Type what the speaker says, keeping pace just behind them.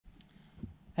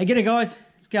Hey, g'day guys,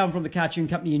 it's Calvin from the Cartoon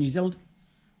Company in New Zealand.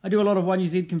 I do a lot of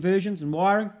 1UZ conversions and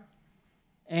wiring.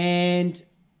 And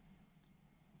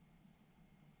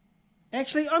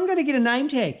actually, I'm going to get a name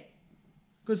tag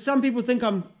because some people think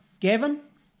I'm Gavin.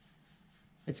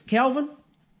 It's Calvin.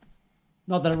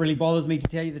 Not that it really bothers me, to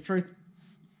tell you the truth.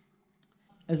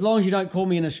 As long as you don't call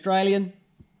me an Australian,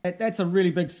 that's a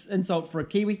really big insult for a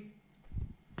Kiwi.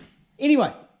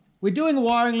 Anyway, we're doing a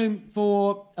wiring loom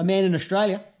for a man in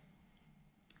Australia,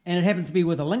 and it happens to be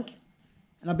with a link.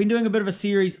 And I've been doing a bit of a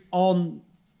series on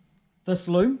this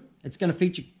loom. It's going to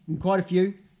feature in quite a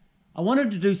few. I wanted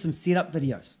to do some setup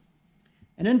videos.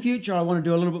 And in future, I want to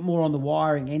do a little bit more on the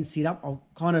wiring and setup. I'll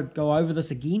kind of go over this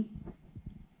again.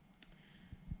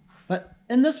 But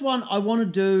in this one, I want to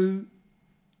do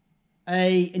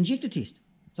a injector test.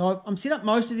 So I'm set up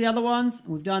most of the other ones.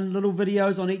 We've done little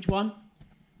videos on each one.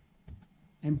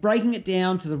 And breaking it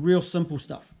down to the real simple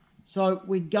stuff. So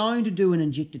we're going to do an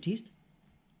injector test.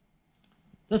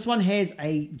 This one has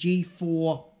a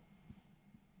G4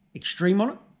 Extreme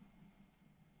on it.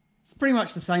 It's pretty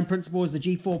much the same principle as the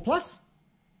G4 Plus.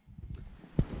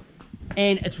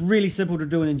 And it's really simple to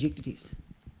do an injector test.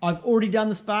 I've already done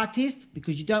the spark test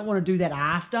because you don't want to do that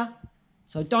after.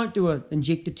 So don't do an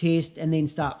injector test and then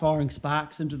start firing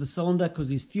sparks into the cylinder because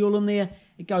there's fuel in there.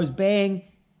 It goes bang,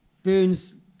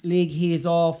 burns leg hairs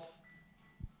off.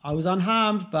 I was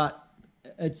unharmed, but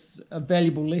it's a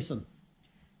valuable lesson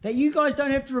that you guys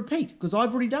don't have to repeat because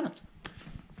I've already done it.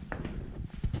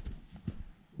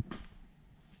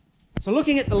 So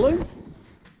looking at the loom,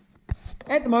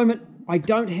 at the moment I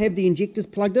don't have the injectors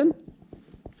plugged in.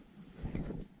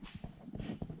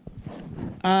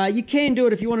 You can do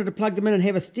it if you wanted to plug them in and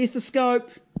have a stethoscope.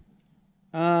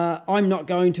 I'm not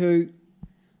going to.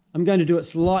 I'm going to do it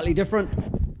slightly different.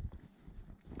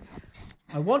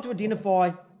 I want to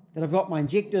identify that I've got my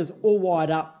injectors all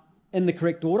wired up in the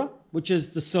correct order, which is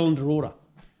the cylinder order.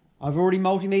 I've already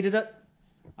multimetered it.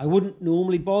 I wouldn't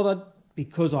normally bother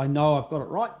because I know I've got it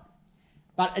right,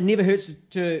 but it never hurts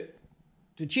to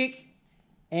check,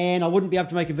 and I wouldn't be able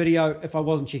to make a video if I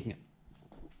wasn't checking it.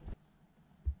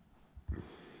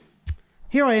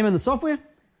 Here I am in the software.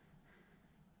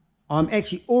 I'm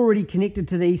actually already connected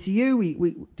to the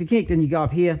ECU. To connect in, you go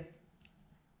up here.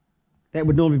 That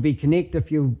would normally be connect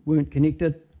if you weren't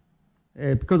connected.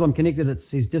 Because I'm connected, it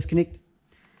says disconnect.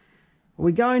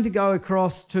 We're going to go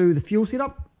across to the fuel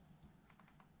setup.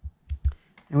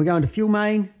 And we're going to fuel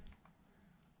main.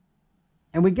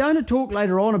 And we're going to talk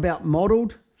later on about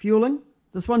modeled fueling.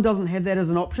 This one doesn't have that as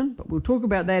an option, but we'll talk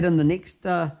about that in the next,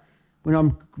 when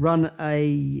I'm run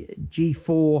a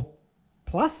G4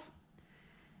 Plus.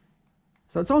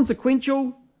 So it's on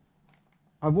sequential.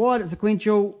 I've wired it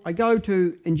sequential. I go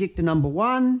to injector number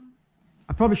 1.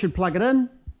 I probably should plug it in.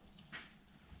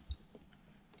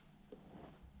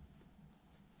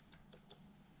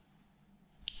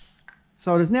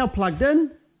 So it is now plugged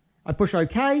in. I push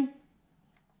OK.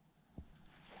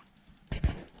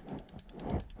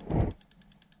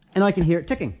 And I can hear it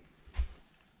ticking.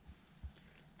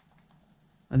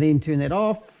 I then turn that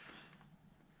off.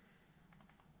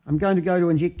 I'm going to go to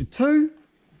injector 2. I'm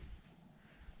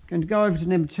going to go over to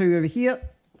number 2 over here.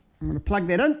 I'm going to plug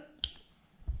that in.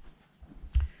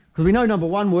 Because we know number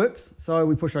 1 works, so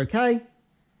we push OK.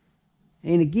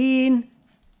 And again,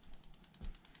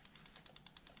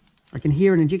 I can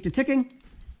hear an injector ticking.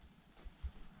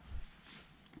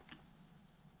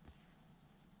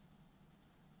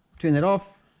 Turn that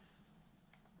off.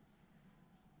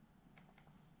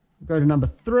 Go to number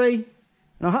 3.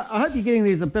 And I hope you're getting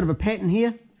there's a bit of a pattern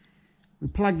here. We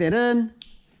plug that in.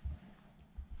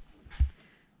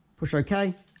 Push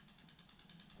OK.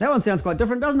 That one sounds quite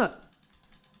different, doesn't it?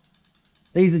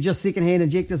 These are just second-hand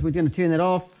injectors. We're going to turn that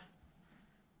off.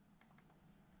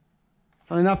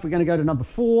 Funny enough, we're going to go to number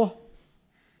 4.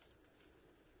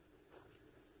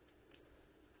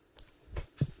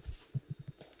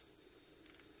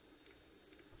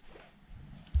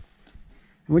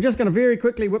 And we're just going to very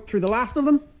quickly whip through the last of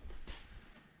them.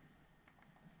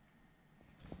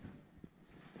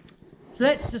 So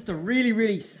that's just a really,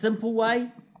 really simple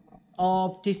way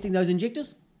of testing those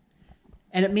injectors.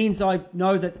 And it means I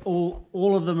know that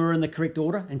all of them are in the correct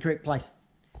order and correct place.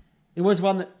 There was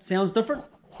one that sounds different,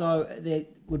 so they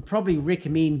would probably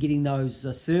recommend getting those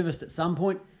serviced at some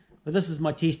point. But this is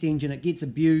my test engine. It gets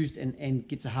abused and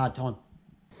gets a hard time.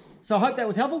 So I hope that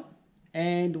was helpful.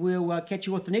 And we'll catch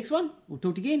you with the next one. We'll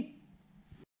talk again.